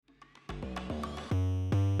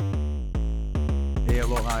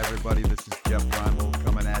aloha, everybody. This is Jeff Reinebold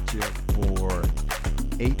coming at you for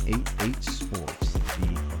 888 Sports,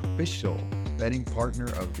 the official betting partner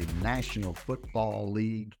of the National Football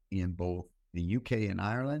League in both the UK and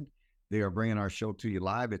Ireland. They are bringing our show to you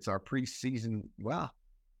live. It's our preseason,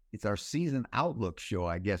 it's our season outlook show,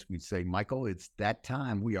 I guess we'd say, Michael. It's that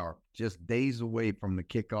time. We are just days away from the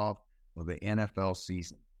kickoff of the NFL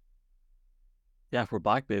season. Yeah, we're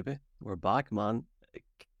back, baby. We're back, man.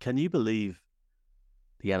 Can you believe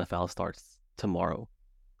the NFL starts tomorrow?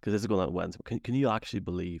 Because this is going on Wednesday. Can you actually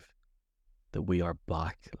believe that we are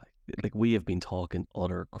back? Like we have been talking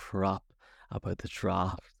utter crap about the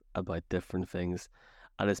draft, about different things,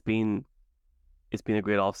 and it's been a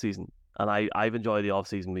great off season. And I've enjoyed the off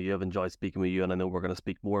season with you. I've enjoyed speaking with you, and I know we're going to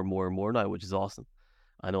speak more and more and more now, which is awesome.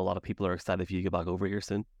 I know a lot of people are excited for you to get back over here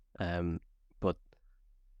soon. But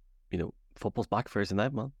you know, football's back Thursday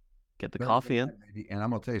night, man. Get the coffee in. And I'm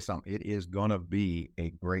going to tell you something. It is going to be a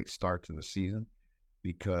great start to the season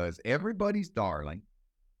because everybody's darling,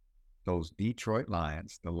 those Detroit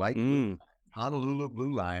Lions, the light Honolulu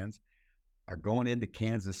Blue Lions, are going into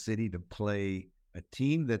Kansas City to play a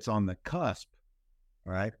team that's on the cusp,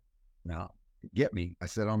 all right? Now, get me, I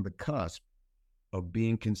said on the cusp of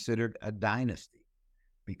being considered a dynasty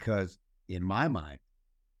because in my mind,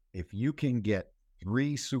 if you can get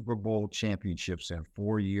 3 Super Bowl championships in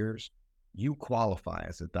 4 years, you qualify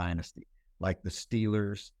as a dynasty, like the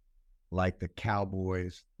Steelers, like the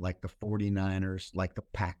Cowboys, like the 49ers, like the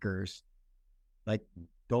Packers. Like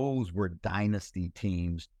those were dynasty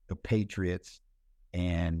teams, the Patriots.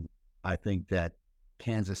 And I think that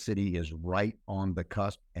Kansas City is right on the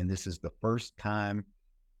cusp. And this is the first time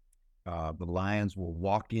the Lions will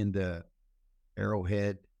walk into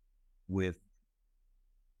Arrowhead with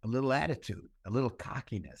a little attitude, a little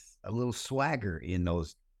cockiness, a little swagger in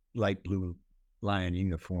those light blue Lion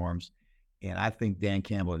uniforms. And I think Dan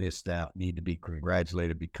Campbell and his staff need to be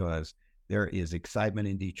congratulated because there is excitement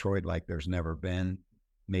in Detroit like there's never been,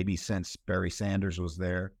 maybe since Barry Sanders was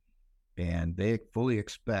there. And they fully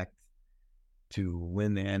expect to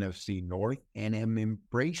win the NFC North and am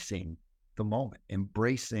embracing the moment,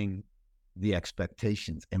 embracing the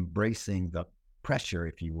expectations, embracing the pressure,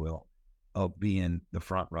 if you will, of being the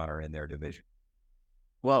front runner in their division.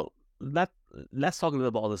 Well, let's talk a little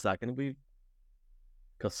about all this, Zach. And we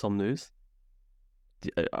got some news.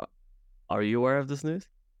 Are you aware of this news?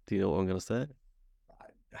 Do you know what I'm going to say?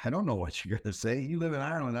 I don't know what you're going to say. You live in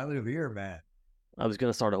Ireland. I live here, man. I was going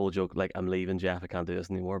to start a whole joke like, I'm leaving, Jeff. I can't do this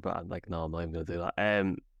anymore. But I'm like, no, I'm not even going to do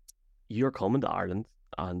that. You're coming to Ireland,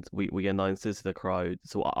 and we announced this to the crowd.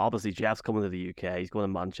 So obviously, Jeff's coming to the UK. He's going to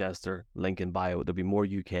Manchester. Link in bio. There'll be more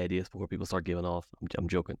UK dates before people start giving off. I'm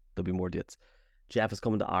joking. There'll be more dates. Jeff is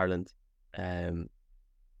coming to Ireland. And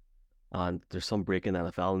there's some breaking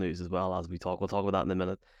NFL news as well as we talk. We'll talk about that in a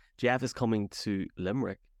minute. Jeff is coming to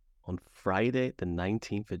Limerick on Friday, the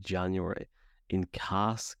 19th of January, in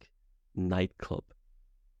Cask nightclub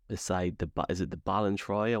beside the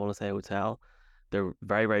Ballantroy, I want to say, hotel. They're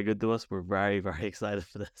very, very good to us. We're very, very excited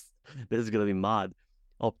for this. This is going to be mad.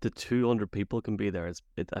 Up to 200 people can be there.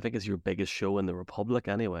 I think it's your biggest show in the Republic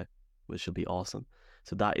anyway, which should be awesome.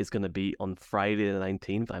 So that is going to be on Friday the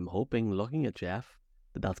 19th. I'm hoping, looking at Jeff,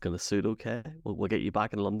 that's going to suit okay. We'll get you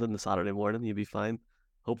back in London the Saturday morning. You'll be fine.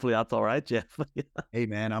 Hopefully that's all right, Jeff. Hey,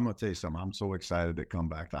 man, I'm going to tell you something. I'm so excited to come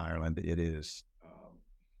back to Ireland. It is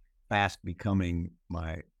fast becoming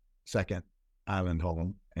my second island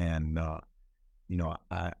home. And, I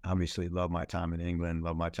obviously love my time in England,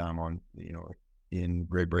 love my time in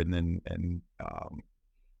Great Britain.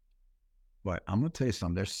 But I'm going to tell you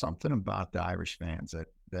something. There's something about the Irish fans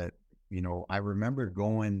that I remember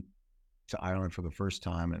going to Ireland for the first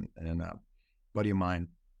time, and a buddy of mine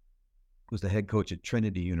was the head coach at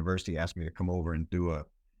Trinity University, asked me to come over and do a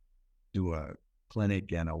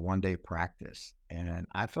clinic and a one-day practice, and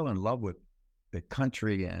I fell in love with the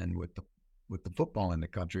country and with the football in the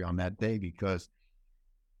country on that day because,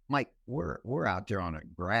 Mike, we're out there on a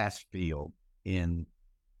grass field in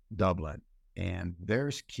Dublin, and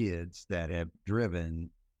there's kids that have driven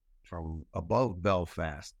from above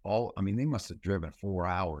Belfast. They must have driven 4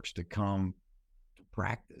 hours to come to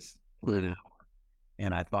practice for an hour.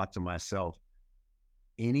 And I thought to myself,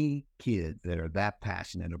 any kids that are that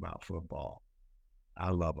passionate about football,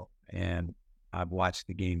 I love them. And I've watched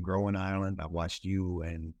the game grow in Ireland. I've watched you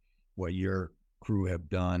and what your crew have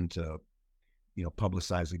done to,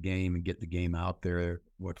 publicize the game and get the game out there.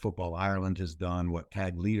 What Football Ireland has done, what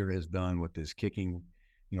Tag Leader has done with this kicking,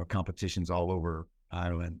 competitions all over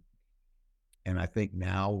Ireland. And I think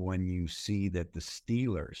now when you see that the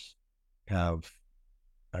Steelers have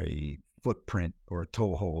a footprint or a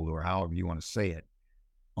toehold or however you want to say it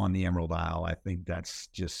on the Emerald Isle. I think that's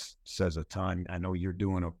just says a ton. I know you're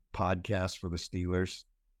doing a podcast for the Steelers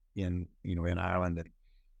in Ireland,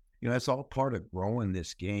 and that's all part of growing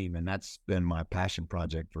this game, and that's been my passion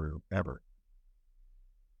project forever.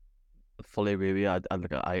 Fully agree with you.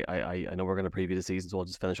 I know we're going to preview the season, so I'll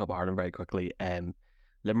just finish up Ireland very quickly.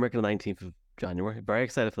 Limerick on the 19th of January. Very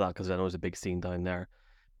excited for that because I know there's a big scene down there.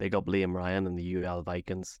 Big up Liam Ryan and the UL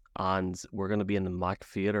Vikings. And we're going to be in the Mac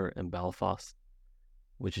Theatre in Belfast,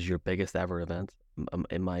 which is your biggest ever event.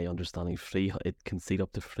 In my understanding, it can seat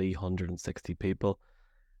up to 360 people.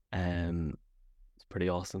 It's pretty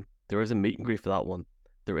awesome. There is a meet and greet for that one.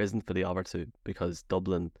 There isn't for the other two because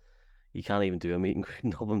Dublin, you can't even do a meet and greet in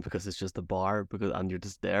Dublin because it's just a bar and you're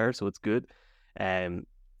just there, so it's good.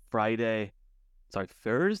 Thursday,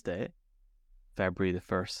 February the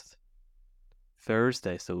 1st.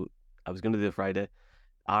 Thursday, so I was going to do Friday.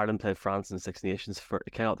 Ireland played France in the Six Nations.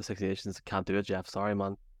 Came out the Six Nations. Can't do it, Jeff. Sorry,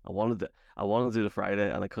 man. I wanted to do the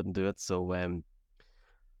Friday and I couldn't do it. So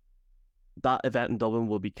that event in Dublin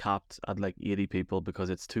will be capped at like 80 people because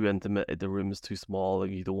it's too intimate. The room is too small.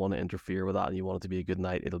 You don't want to interfere with that, and you want it to be a good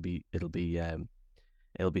night. It'll be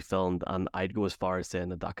filmed, and I'd go as far as saying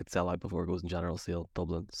that could sell out before it goes in general sale,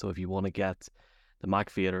 Dublin. So if you want to get the Mac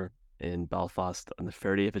Theatre in Belfast on the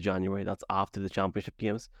 30th of January, that's after the championship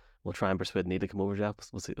games. We'll try and persuade Neil to come over, Jeff.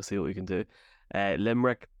 We'll see what we can do.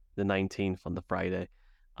 Limerick, the 19th on the Friday,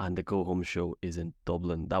 and the Go Home show is in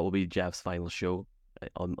Dublin. That will be Jeff's final show,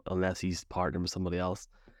 unless he's partnered with somebody else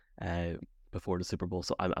before the Super Bowl.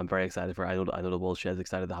 So I'm very excited for it. I know the Wolf Shed's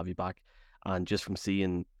excited to have you back. And just from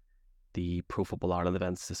seeing the Pro Football Ireland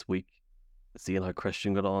events this week, seeing how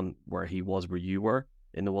Christian got on where he was where you were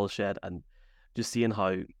in the Wolf Shed, and just seeing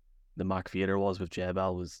how the Mac Theatre was with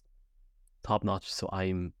JBL was top notch. So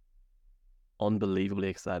I'm unbelievably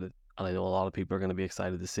excited, and I know a lot of people are going to be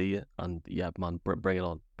excited to see it. And yeah, man, bring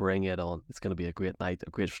it on. It's going to be a great night, a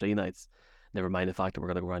great 3 nights. Never mind the fact that we're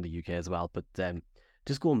going to go around the UK as well. But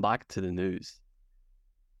just going back to the news,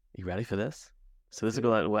 you ready for this? So this will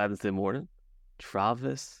go out on Wednesday morning.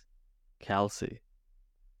 Travis Kelce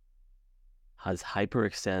has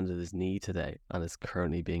hyperextended his knee today and is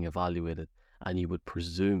currently being evaluated, and you would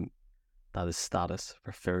presume that his status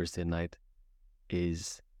for Thursday night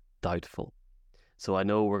is doubtful. So I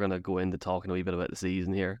know we're going to go into talking a wee bit about the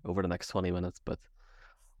season here over the next 20 minutes, but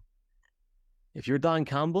if you're Dan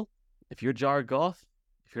Campbell, if you're Jared Goff,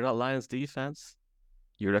 if you're that Lions defense,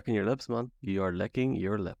 you're licking your lips, man. You are licking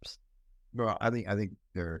your lips. Well, I think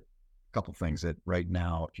there are a couple things that right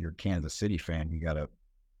now, if you're a Kansas City fan, you got to,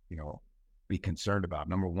 be concerned about.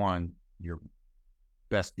 Number one, your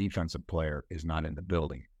best defensive player is not in the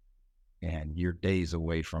building, and you're days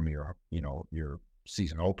away from your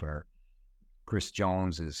season opener. Chris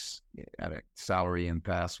Jones is at a salary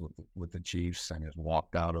impasse with the Chiefs and has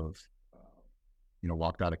walked out of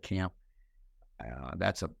camp.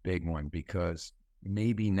 That's a big one because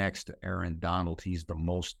maybe next to Aaron Donald, he's the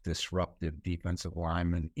most disruptive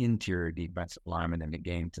interior defensive lineman in the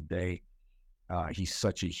game today. He's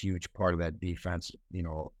such a huge part of that defense,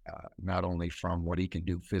 not only from what he can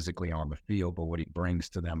do physically on the field, but what he brings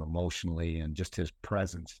to them emotionally and just his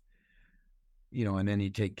presence. And then you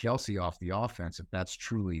take Kelce off the offense, if that's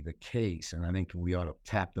truly the case. And I think we ought to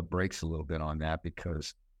tap the brakes a little bit on that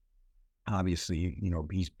because obviously,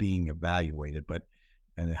 he's being evaluated,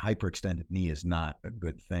 and a hyperextended knee is not a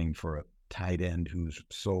good thing for a tight end who's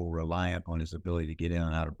so reliant on his ability to get in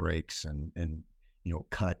and out of breaks and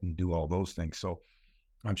cut and do all those things. So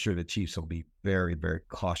I'm sure the Chiefs will be very, very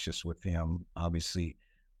cautious with him. Obviously,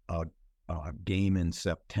 a game in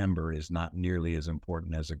September is not nearly as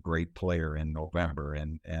important as a great player in November.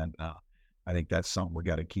 And I think that's something we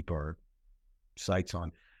got to keep our sights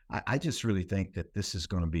on. I just really think that this is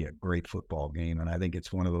going to be a great football game. And I think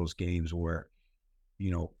it's one of those games where,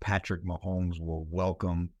 Patrick Mahomes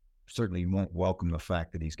certainly won't welcome the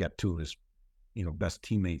fact that he's got 2 of his, best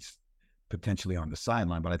teammates potentially on the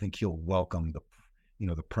sideline, but I think he'll welcome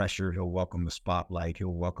the pressure. He'll welcome the spotlight.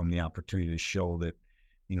 He'll welcome the opportunity to show that,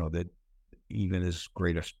 that even as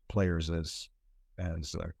greatest players as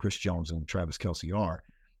Chris Jones and Travis Kelce are,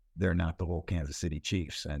 they're not the whole Kansas City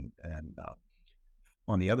Chiefs. And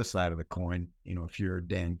on the other side of the coin, if you're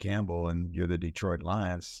Dan Campbell and you're the Detroit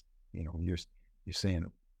Lions, you're saying,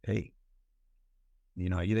 hey,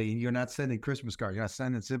 you're not sending Christmas cards. You're not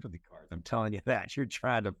sending sympathy cards. I'm telling you that. You're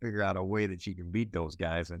trying to figure out a way that you can beat those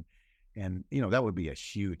guys. And that would be a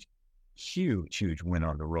huge, huge, huge win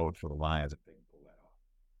on the road for the Lions if they can pull that off.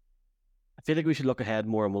 I feel like we should look ahead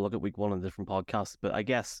more, and we'll look at week 1 on different podcasts. But I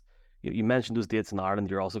guess you mentioned those dates in Ireland.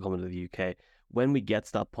 You're also coming to the UK. When we get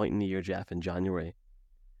to that point in the year, Jeff, in January,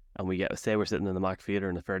 and say we're sitting in the Mac Theatre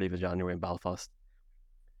on the 30th of January in Belfast,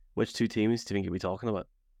 which two teams do you think you'll be talking about?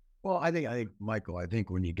 Well, I think, Michael, I think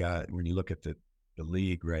when you look at the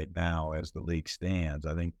league right now as the league stands,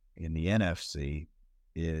 I think in the NFC,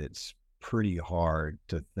 it's pretty hard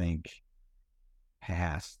to think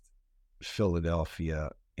past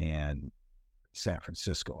Philadelphia and San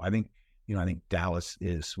Francisco. I think Dallas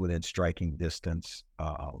is within striking distance.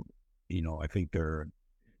 I think there are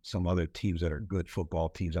some other teams that are good football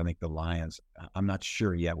teams. I think the Lions, I'm not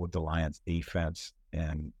sure yet with the Lions defense.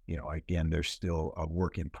 And, again, they're still a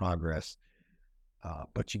work in progress.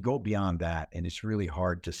 But you go beyond that, and it's really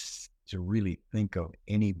hard to really think of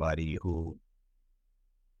anybody who,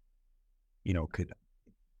 could,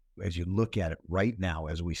 as you look at it right now,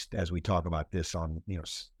 as we talk about this on,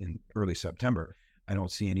 in early September, I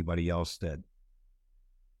don't see anybody else that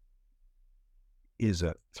is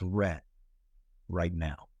a threat right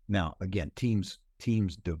now. Now, again, teams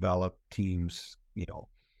develop, teams,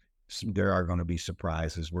 there are going to be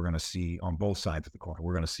surprises. We're going to see on both sides of the coin.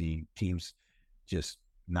 We're going to see teams just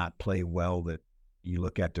not play well that you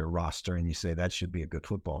look at their roster and you say that should be a good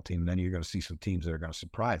football team. And then you're going to see some teams that are going to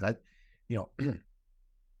surprise.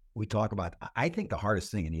 We talk about, I think the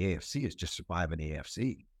hardest thing in the AFC is just surviving the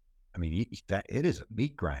AFC. I mean, it is a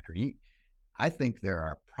meat grinder. I think there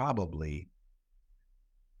are probably,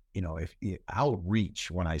 if I'll reach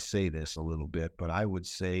when I say this a little bit, but I would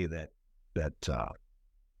say that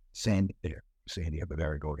San Diego, but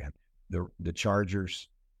there we go again. The Chargers,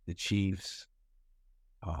 the Chiefs,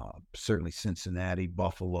 certainly Cincinnati,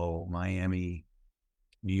 Buffalo, Miami,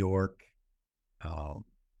 New York.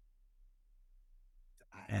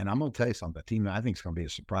 And I'm going to tell you something. The team I think is going to be a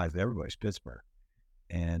surprise to everybody's Pittsburgh.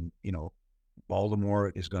 And,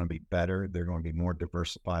 Baltimore is going to be better. They're going to be more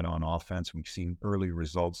diversified on offense. We've seen early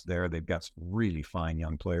results there. They've got some really fine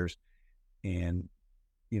young players. And,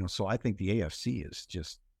 so I think the AFC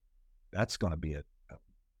is that's going to be a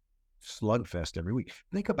slugfest every week.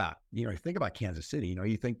 Think about Kansas City.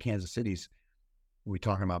 You think Kansas City's, we're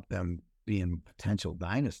talking about them being potential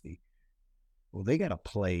dynasty. Well, they got to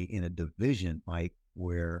play in a division, Mike,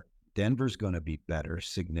 where Denver's going to be better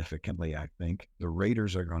significantly, I think. The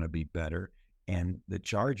Raiders are going to be better. And the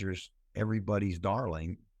Chargers, everybody's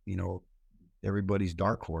darling, everybody's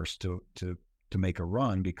dark horse to make a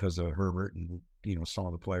run because of Herbert and, some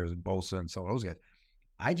of the players in Bosa and some of those guys.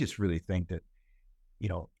 I just really think that,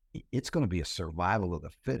 it's going to be a survival of the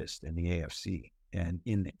fittest in the AFC. And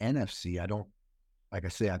in the NFC, like I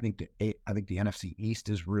say, I think the NFC East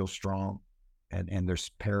is real strong and there's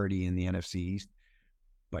parity in the NFC East.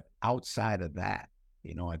 But outside of that,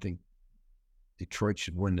 I think Detroit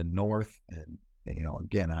should win the North. And,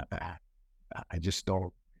 again, I just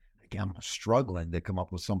don't, again, I'm struggling to come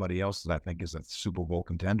up with somebody else that I think is a Super Bowl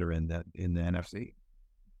contender in the NFC.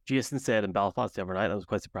 Jason said in Belfast the other night, I was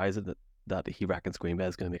quite surprised that he reckons Green Bay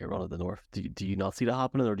is going to make a run at the North. Do you not see that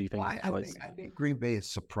happening, or do you think? Well, I think Green Bay has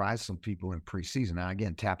surprised some people in preseason. Now,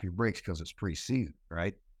 again, tap your brakes because it's preseason,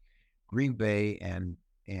 right? Green Bay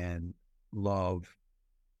and Love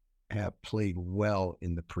have played well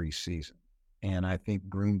in the preseason. And I think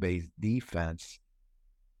Green Bay's defense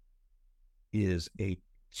is a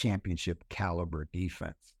championship caliber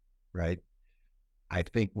defense, right? I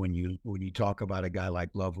think when you talk about a guy like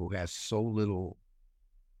Love who has so little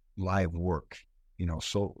live work,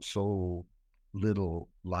 so little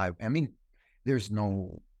live, I mean, there's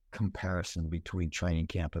no comparison between training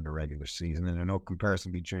camp and the regular season, and there's no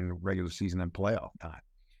comparison between the regular season and playoff time.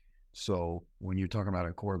 So when you're talking about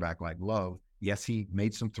a quarterback like Love, yes, he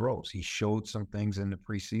made some throws. He showed some things in the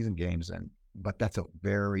preseason games, but that's a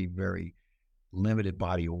very, very limited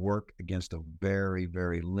body of work against a very,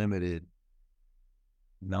 very limited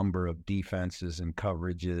number of defenses and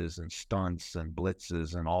coverages and stunts and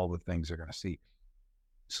blitzes and all the things they're going to see.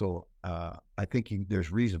 So I think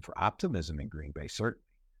there's reason for optimism in Green Bay, certainly.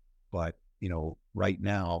 But, right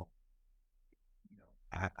now,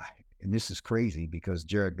 and this is crazy because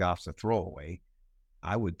Jared Goff's a throwaway.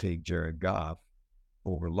 I would take Jared Goff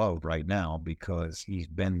over Love right now because he's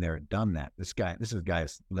been there and done that. This is a guy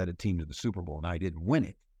that's led a team to the Super Bowl. Now, he didn't win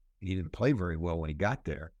it. He didn't play very well when he got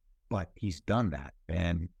there, but he's done that.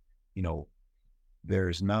 And,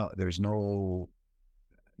 there's no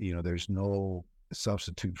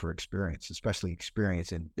substitute for experience, especially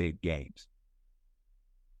experience in big games.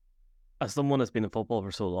 As someone that's been in football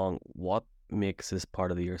for so long, what makes this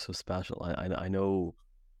part of the year so special? I know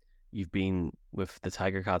you've been with the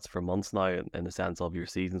Tiger Cats for months now in the sense of your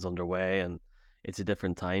season's underway and it's a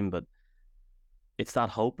different time, but it's that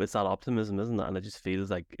hope, it's that optimism, isn't it? And it just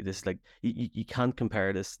feels like this, like you can't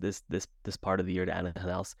compare this part of the year to anything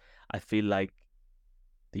else. I feel like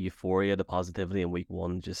the euphoria, the positivity in week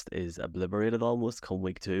one just is obliterated almost come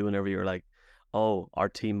week two, whenever you're like, oh, our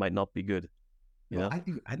team might not be good, you No,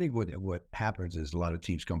 know? I think what happens is a lot of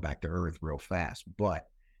teams come back to earth real fast. But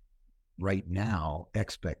right now,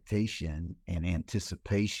 expectation and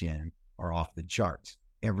anticipation are off the charts.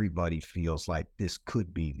 Everybody feels like this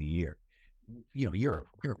could be the year. You know, you're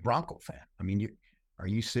a Bronco fan. I mean, are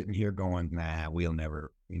you sitting here going, nah, we'll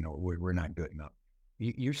never, we're not good enough.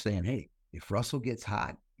 You're saying, hey, if Russell gets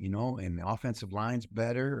hot, and the offensive line's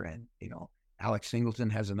better, and Alex Singleton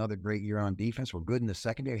has another great year on defense, we're good in the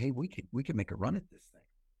secondary. Hey, we could make a run at this thing,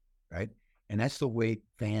 right? And that's the way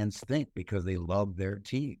fans think because they love their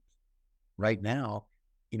teams. Right now,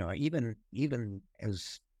 even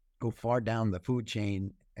as go far down the food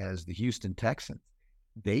chain as the Houston Texans,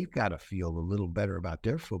 they've got to feel a little better about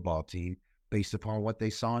their football team based upon what they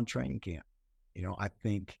saw in training camp. I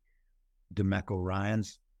think DeMeco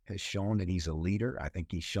Ryans has shown that he's a leader. I think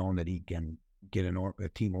he's shown that he can get a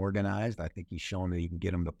team organized. I think he's shown that he can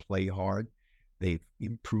get them to play hard. They've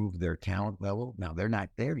improved their talent level. Now they're not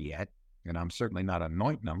there yet, and I'm certainly not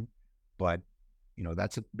anointing them, but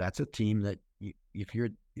that's a team that if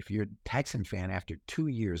you're a Texan fan after 2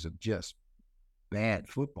 years of just bad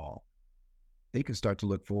football, they can start to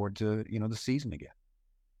look forward to the season again.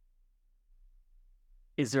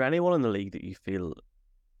 Is there anyone in the league that you feel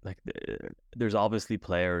like there's obviously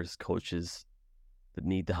players, coaches that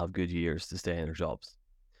need to have good years to stay in their jobs?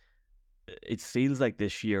 It feels like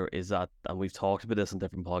this year is that, and we've talked about this on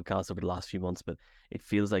different podcasts over the last few months, but it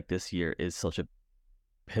feels like this year is such a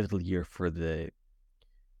pivotal year for the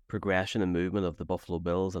progression and movement of the Buffalo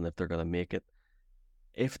Bills, and if they're going to make it.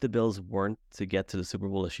 If the Bills weren't to get to the Super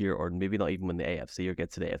Bowl this year, or maybe not even win the AFC or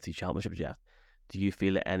get to the AFC Championship, Jeff, do you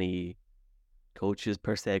feel that any coaches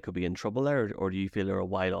per se could be in trouble there, or do you feel they're a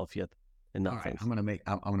while off yet in that All right, sense? I'm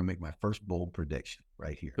gonna make my first bold prediction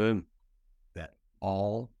right here. Boom. That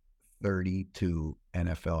all 32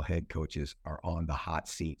 NFL head coaches are on the hot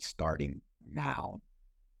seat starting now.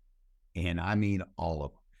 And I mean all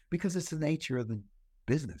of them, because it's the nature of the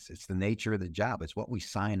business. It's the nature of the job. It's what we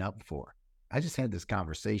sign up for. I just had this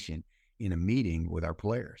conversation in a meeting with our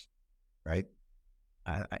players, right?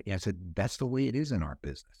 I said, that's the way it is in our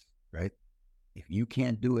business, right? If you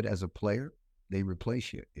can't do it as a player, they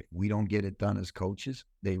replace you. If we don't get it done as coaches,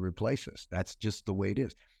 they replace us. That's just the way it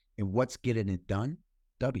is. And what's getting it done?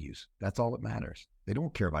 W's. That's all that matters. They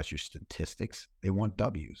don't care about your statistics. They want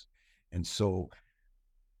W's. And so,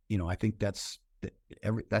 I think that's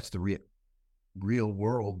the real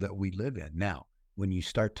world that we live in. Now, when you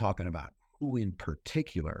start talking about who in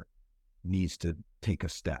particular needs to take a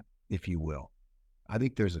step, if you will, I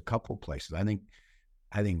think there's a couple places. I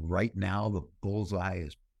think right now the bullseye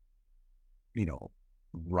is,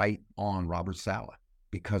 right on Robert Saleh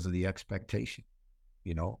because of the expectation.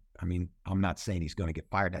 I mean, I'm not saying he's going to get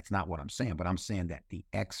fired. That's not what I'm saying, but I'm saying that the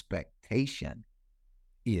expectation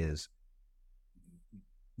is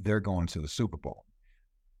they're going to the Super Bowl.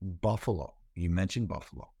 Buffalo, you mentioned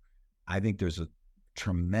Buffalo. I think there's a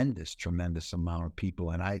tremendous amount of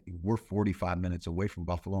people, and we're 45 minutes away from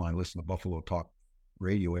Buffalo. I listen to Buffalo Talk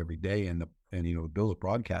Radio every day, and the Bills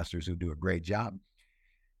broadcasters who do a great job.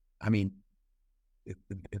 I mean,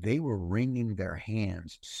 they were wringing their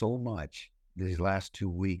hands so much these last 2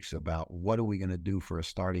 weeks about what are we going to do for a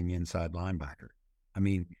starting inside linebacker. I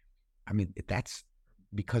mean, that's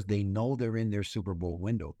because they know they're in their Super Bowl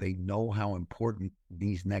window. They know how important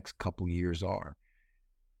these next couple years are.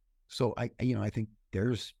 So I think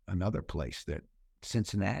there's another place that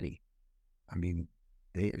Cincinnati. I mean,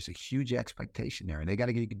 there's a huge expectation there, and they got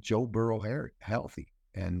to get Joe Burrow healthy,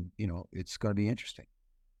 and it's going to be interesting.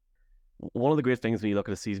 One of the great things when you look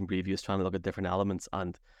at a season preview is trying to look at different elements,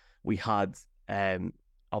 and we had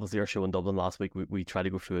obviously our show in Dublin last week. We tried to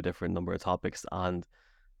go through a different number of topics, and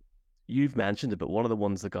you've mentioned it, but one of the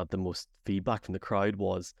ones that got the most feedback from the crowd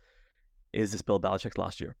was, is this Bill Belichick's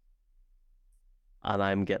last year? And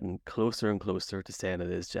I'm getting closer and closer to saying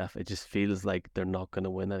it is, Jeff. It just feels like they're not going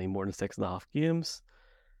to win any more than 6.5 games.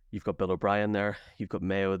 You've got Bill O'Brien there. You've got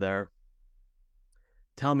Mayo there.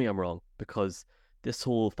 Tell me I'm wrong, because this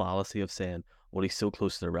whole fallacy of saying, well, he's so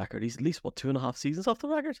close to the record. He's at least, 2.5 seasons off the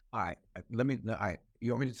record? All right. All right.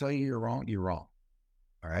 You want me to tell you you're wrong? You're wrong.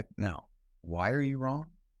 All right. Now, why are you wrong?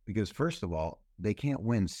 Because first of all, they can't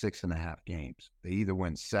win 6.5 games. They either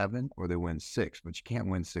win 7 or they win 6, but you can't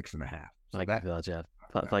win 6.5. So Thank you for that, Jeff.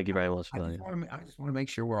 Thank you very much for that. I just want to make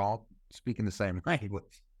sure we're all speaking the same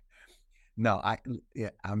language. No,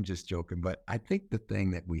 I'm just joking. But I think the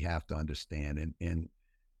thing that we have to understand, and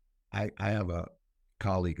I have a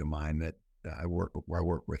colleague of mine that I work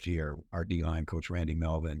with here, our D-line coach, Randy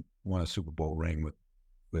Melvin, won a Super Bowl ring with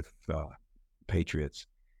Patriots,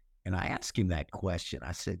 and I asked him that question.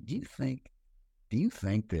 I said, "Do you think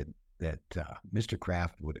that Mr.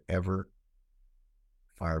 Kraft would ever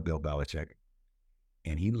fire Bill Belichick?"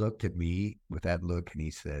 And he looked at me with that look, and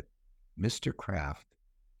he said, "Mr. Kraft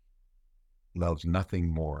loves nothing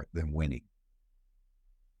more than winning."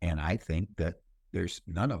 And I think that there's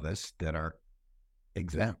none of us that are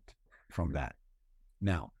exempt from that.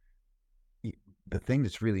 Now, the thing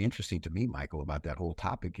that's really interesting to me, Michael, about that whole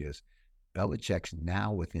topic is Belichick's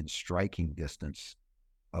now within striking distance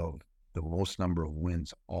of the most number of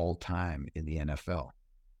wins all time in the NFL.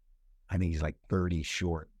 I think he's like 30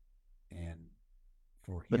 short. And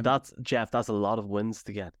for him, but that's Jeff. That's a lot of wins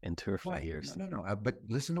to get in 2 or 3 years. No. But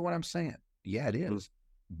listen to what I'm saying. Yeah, it is.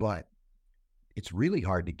 But it's really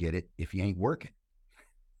hard to get it if you ain't working.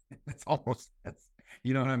 That's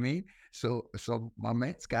you know what I mean? So my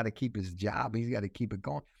man's got to keep his job. He's got to keep it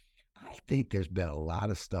going. I think there's been a lot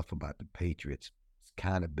of stuff about the Patriots. It's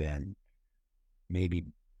kind of been maybe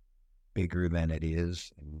bigger than it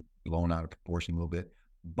is and blown out of proportion a little bit.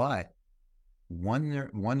 But one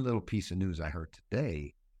little piece of news I heard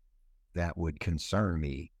today that would concern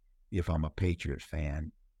me if I'm a Patriot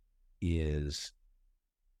fan is,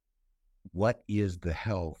 what is the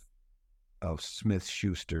health of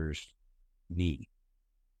Smith-Schuster's knee?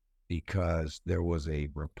 Because there was a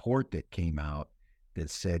report that came out that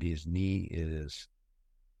said his knee is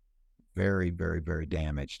very, very, very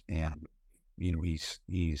damaged, and he's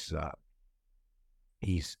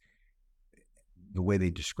the way they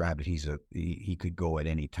described it, he could go at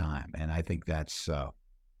any time, and I think that's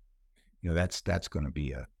that's going to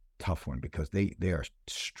be a tough one because they are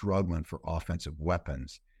struggling for offensive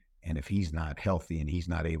weapons, and if he's not healthy and he's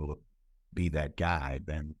not able to be that guy,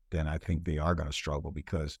 then I think they are going to struggle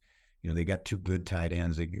because they got two good tight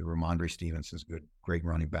ends. Ramondre Stevenson's great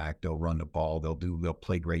running back. They'll run the ball. They'll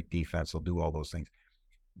play great defense. They'll do all those things.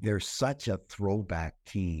 They're such a throwback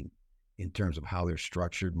team in terms of how they're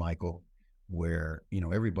structured, Michael, where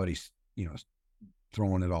everybody's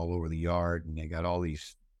throwing it all over the yard, and they got all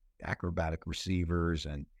these acrobatic receivers,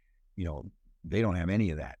 and they don't have any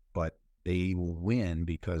of that, but they will win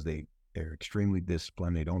because they're extremely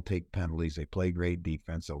disciplined. They don't take penalties. They play great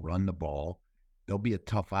defense. They'll run the ball. They'll be a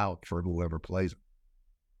tough out for whoever plays them.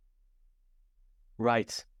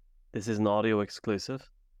 Right. This is an audio exclusive.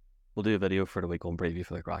 We'll do a video for the week one preview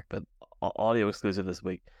for the crack, but audio exclusive this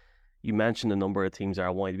week. You mentioned a number of teams there. I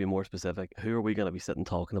want you to be more specific. Who are we going to be sitting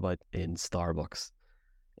talking about in Starbucks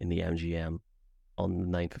in the MGM on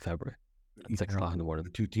the 9th of February at 6 o'clock in the morning? The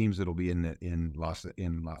two teams that'll be in Las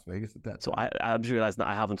Vegas at that time. So I just realized that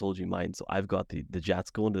I haven't told you mine. So I've got the Jets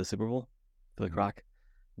going to the Super Bowl for the crack.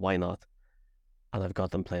 Why not? And I've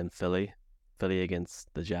got them playing Philly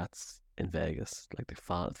against the Jets in Vegas. Like the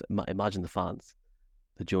fans, imagine the fans.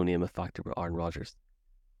 The Joe Namath factor with Aaron Rodgers.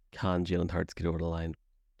 Can Jalen Hurts get over the line?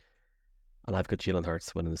 And I've got Jalen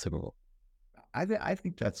Hurts winning the Super Bowl. I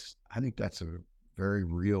think that's a very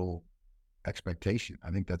real expectation.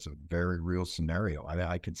 I think that's a very real scenario.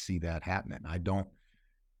 I could see that happening. I don't,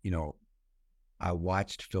 I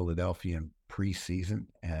watched Philadelphia in preseason,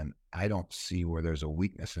 and I don't see where there's a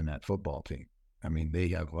weakness in that football team. I mean, they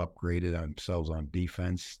have upgraded themselves on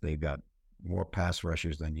defense. They've got more pass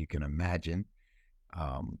rushers than you can imagine.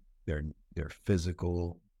 They're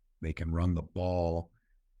physical. They can run the ball.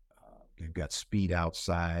 They've got speed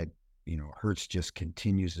outside. Hurts just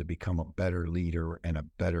continues to become a better leader and a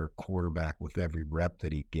better quarterback with every rep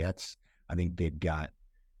that he gets. I think they've got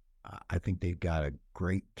a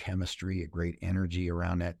great chemistry, a great energy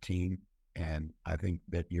around that team. And I think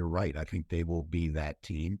that you're right. I think they will be that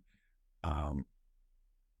team.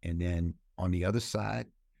 And then on the other side,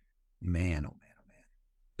 man, oh man,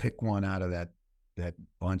 pick one out of that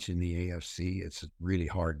bunch in the AFC. It's really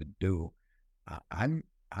hard to do. I'm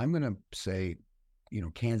going to say,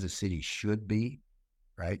 Kansas City should be,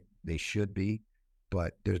 right? They should be,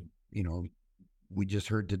 but there's, we just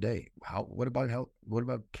heard today. What about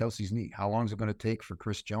Kelsey's knee? How long is it going to take for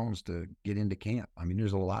Chris Jones to get into camp? I mean,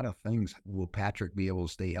 there's a lot of things. Will Patrick be able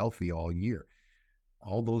to stay healthy all year?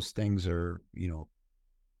 All those things are,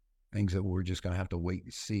 things that we're just going to have to wait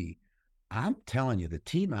and see. I'm telling you, the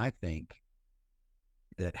team I think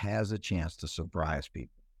that has a chance to surprise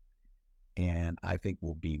people, and I think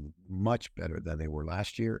will be much better than they were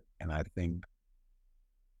last year, and I think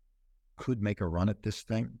could make a run at this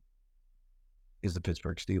thing, is the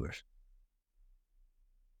Pittsburgh Steelers.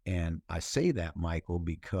 And I say that, Michael,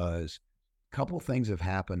 because a couple things have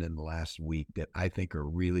happened in the last week that I think are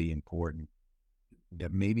really important,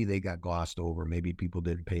 that maybe they got glossed over, maybe people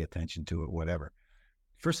didn't pay attention to it, whatever.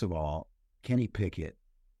 First of all, Kenny Pickett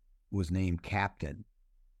was named captain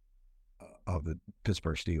of the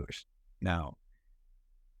Pittsburgh Steelers. Now,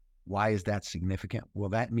 why is that significant? Well,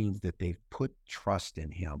 that means that they've put trust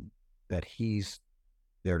in him, that he's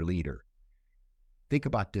their leader. Think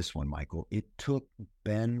about this one, Michael. It took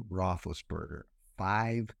Ben Roethlisberger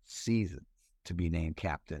 5 seasons to be named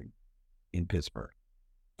captain in Pittsburgh.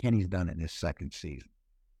 Kenny's done it in his 2nd season,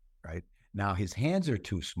 right? Now, his hands are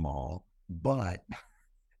too small, but,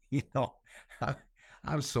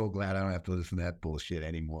 I'm so glad I don't have to listen to that bullshit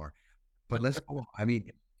anymore. But let's go. I mean,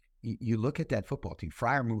 you look at that football team.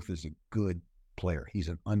 Freiermuth is a good player. He's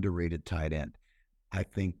an underrated tight end. I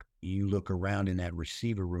think you look around in that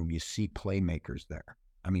receiver room, you see playmakers there.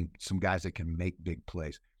 I mean, some guys that can make big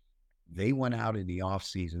plays. They went out in the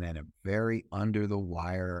offseason and a very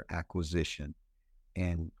under-the-wire acquisition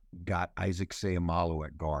and got Isaac Seumalo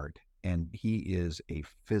at guard. And he is a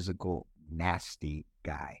physical, nasty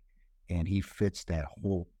guy. And he fits that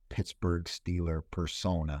whole Pittsburgh Steeler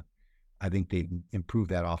persona. I think they've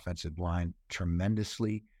improved that offensive line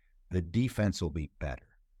tremendously. The defense will be better.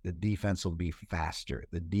 The defense will be faster.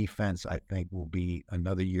 The defense, I think, will be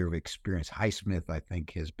another year of experience. Highsmith, I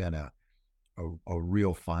think, has been a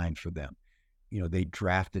real find for them. They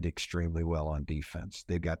drafted extremely well on defense.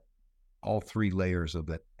 They've got all 3 layers of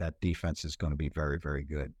that defense is going to be very, very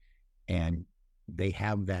good. And they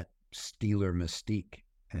have that Steeler mystique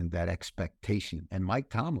and that expectation. And Mike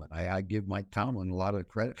Tomlin, I give Mike Tomlin a lot of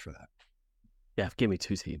credit for that. Yeah, give me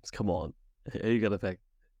 2 teams. Come on. Who you got to pick?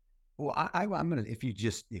 Well, I'm gonna if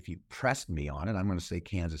you pressed me on it, I'm gonna say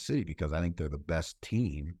Kansas City because I think they're the best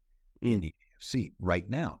team in the AFC right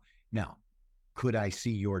now. Now, could I see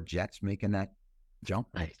your Jets making that jump?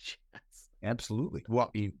 Jets. Absolutely. Well,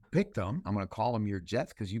 you picked them. I'm gonna call them your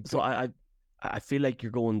Jets because you. So I feel like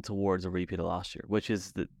you're going towards a repeat of last year, which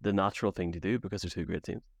is the natural thing to do because they're 2 great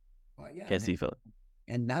teams. Well, yeah. Can't see Philly.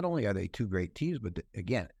 And not only are they 2 great teams, but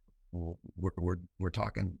again, we're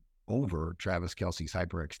talking over Travis Kelce's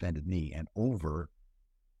hyperextended knee and over,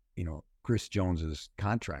 Chris Jones's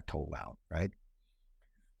contract holdout, right?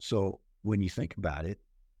 So when you think about it,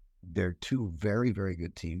 they're 2 very, very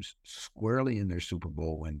good teams, squarely in their Super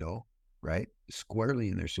Bowl window, right? Squarely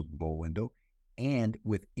in their Super Bowl window, and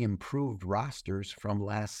with improved rosters from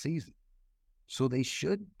last season. So they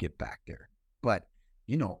should get back there. But,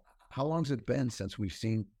 how long has it been since we've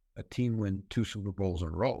seen a team win 2 Super Bowls in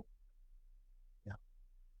a row?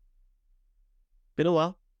 Been a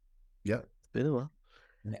while. Yeah. It's been a while.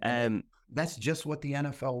 And that's just what the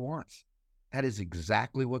NFL wants. That is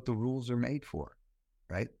exactly what the rules are made for,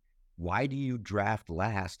 right? Why do you draft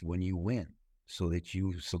last when you win? So that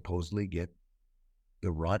you supposedly get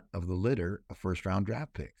the runt of the litter of 1st-round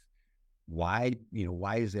draft picks. Why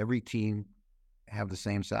does every team have the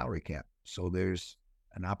same salary cap? So there's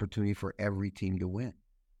an opportunity for every team to win,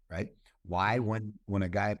 right? Why when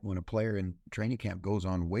a player in training camp goes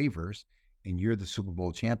on waivers and you're the Super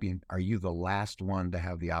Bowl champion, are you the last one to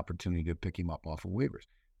have the opportunity to pick him up off of waivers?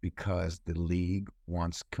 Because the league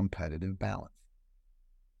wants competitive balance.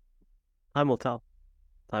 Time will tell.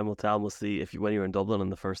 Time will tell. We'll see when you're in Dublin on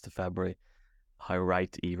the 1st of February, how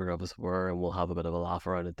right either of us were, and we'll have a bit of a laugh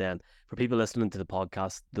around it then. For people listening to the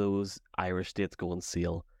podcast, those Irish dates go on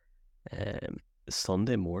sale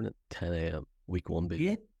Sunday morning, 10 a.m., week 1 baby.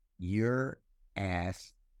 Get your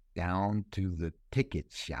ass down to the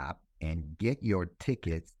ticket shop and get your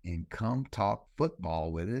tickets and come talk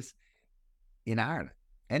football with us in Ireland.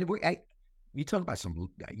 And you talk about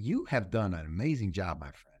you have done an amazing job, my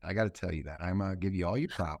friend. I got to tell you that. I'm going to give you all your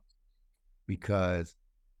props because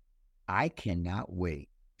I cannot wait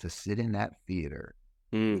to sit in that theater,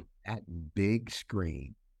 that big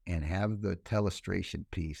screen, and have the telestration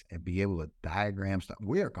piece and be able to diagram stuff.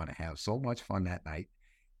 We are going to have so much fun that night.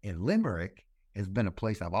 And Limerick has been a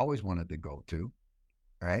place I've always wanted to go to,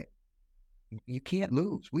 right? You can't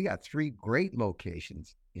lose. We got 3 great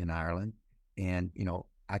locations in Ireland, and,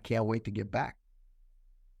 I can't wait to get back.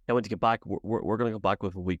 Can't wait to get back. We're going to go back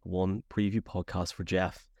with a week 1 preview podcast for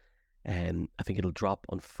Jeff. And I think it'll drop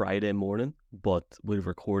on Friday morning, but we'll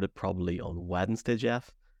record it probably on Wednesday,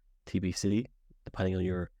 Jeff. TBC, depending on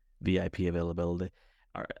your VIP availability.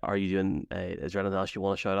 Are you doing, is there anything else you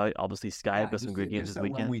want to shout out? Obviously, Sky got some great games this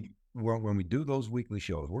weekend. When we do those weekly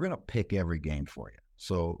shows, we're going to pick every game for you.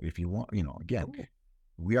 So if you want, again,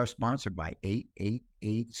 we are sponsored by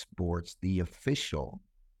 888 Sports, the official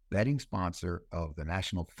betting sponsor of the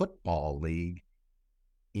National Football League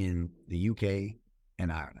in the UK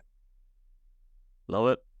and Ireland. Love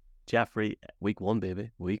it. Jeffrey, week 1,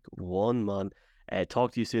 baby. Week 1, man.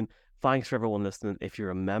 Talk to you soon. Thanks for everyone listening. If you're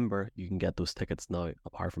a member, you can get those tickets now,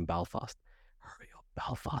 apart from Belfast. Hurry up,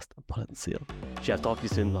 Belfast, and put it in sale. Jeff, talk to you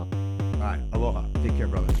soon, man. All right. Aloha. Take care,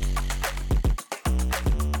 brother.